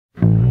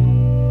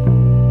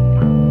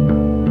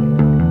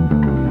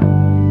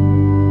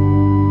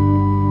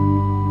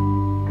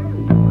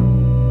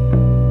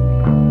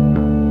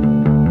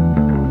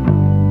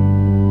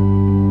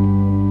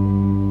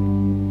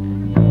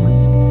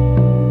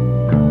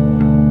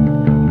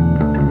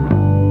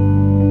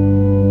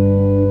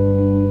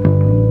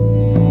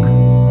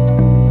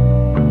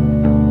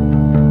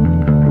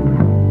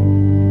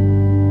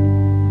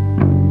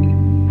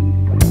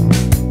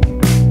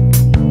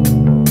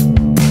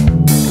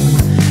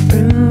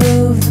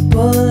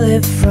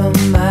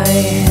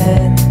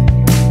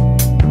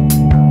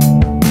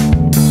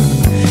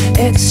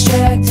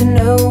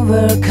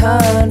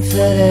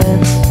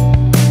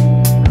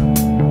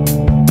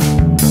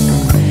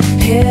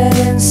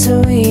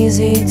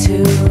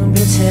to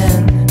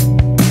pretend.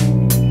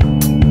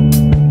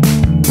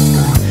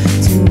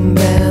 Too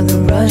bad the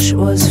rush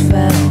was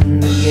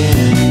found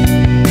again.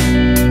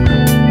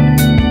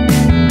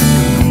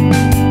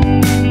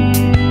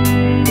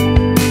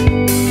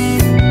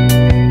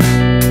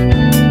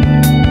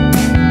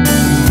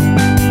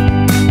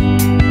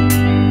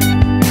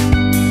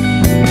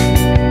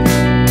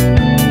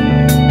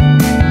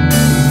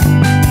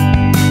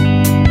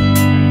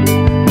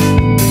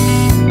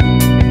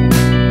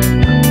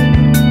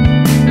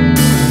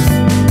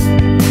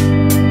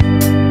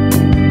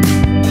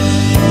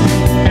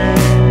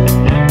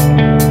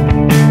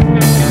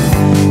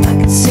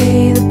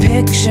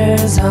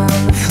 Pictures on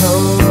the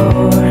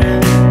floor,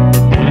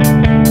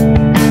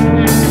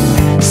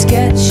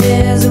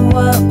 sketches of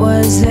what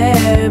was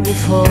there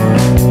before.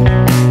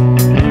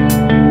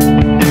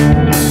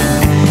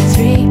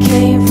 Three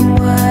came from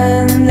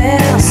one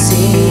little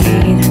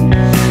seed,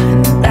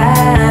 and the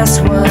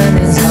last one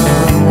is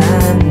all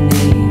I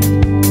need.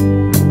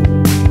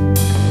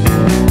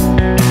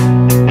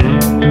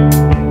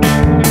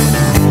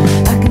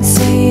 I can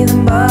see the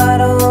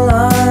bottle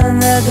on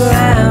the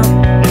ground.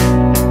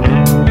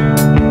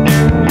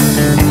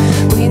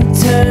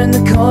 Turn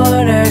the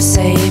corner,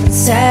 safe and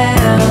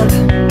sound.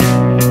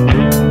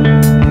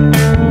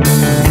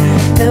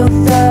 No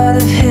thought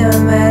of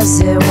him as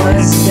it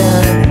was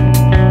done.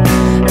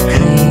 A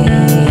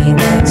clean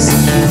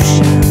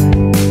execution.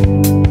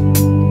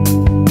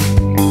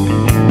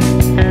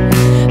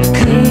 A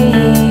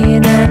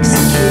clean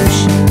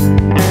execution.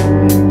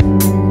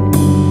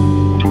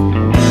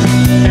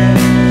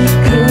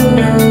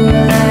 Cool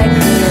like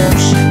the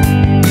ocean.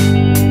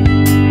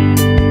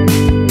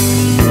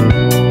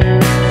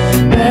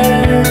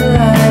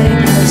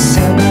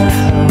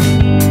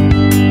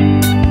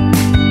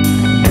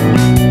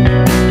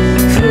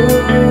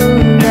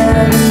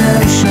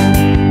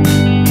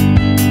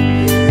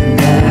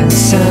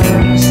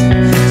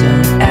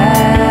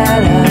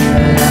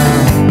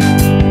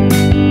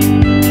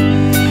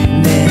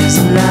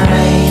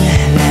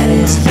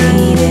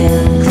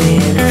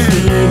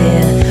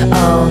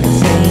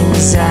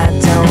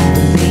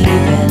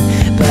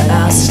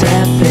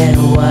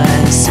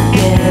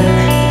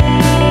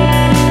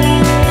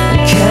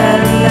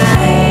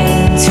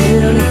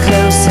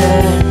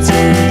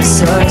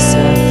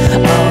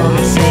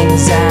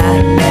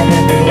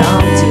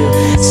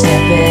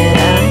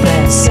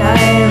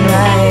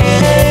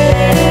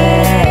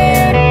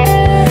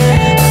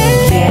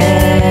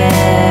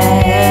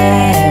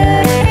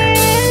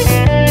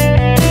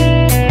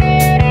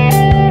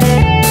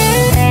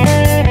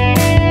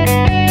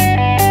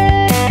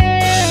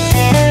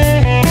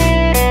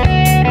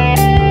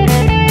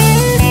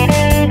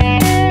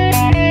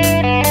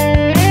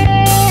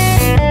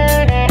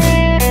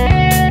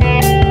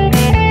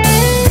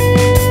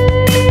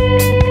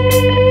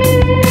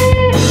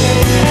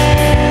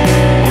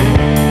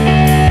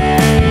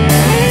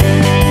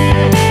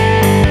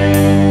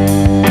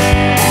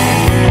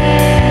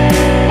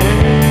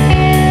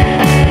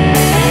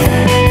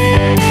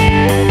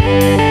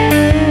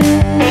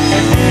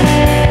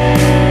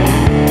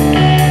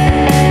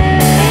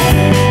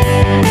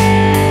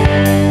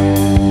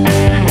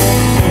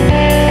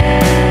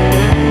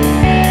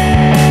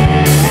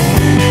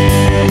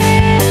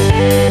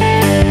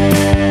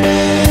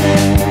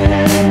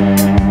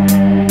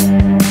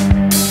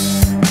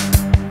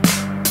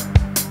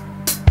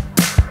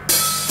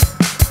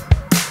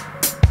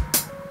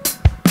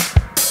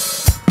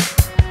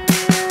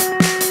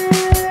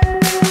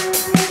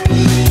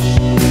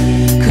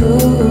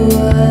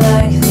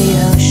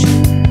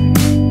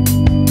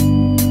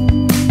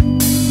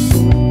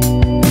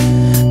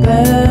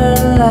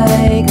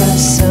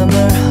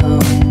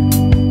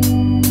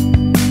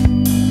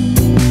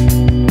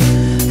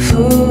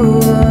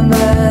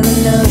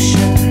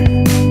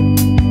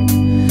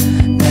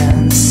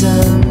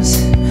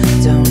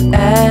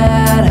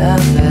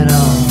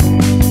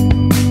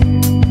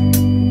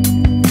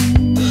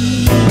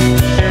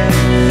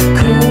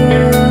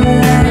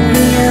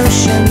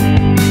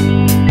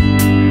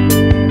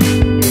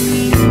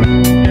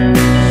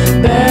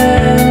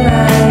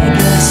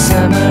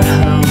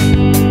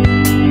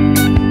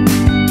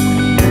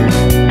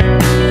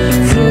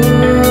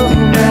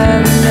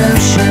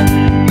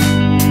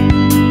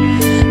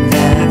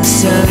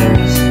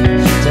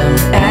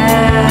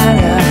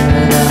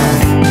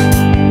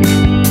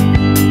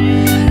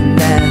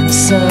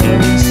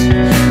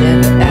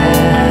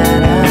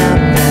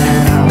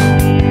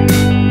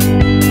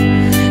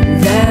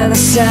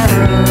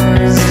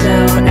 Sounds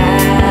don't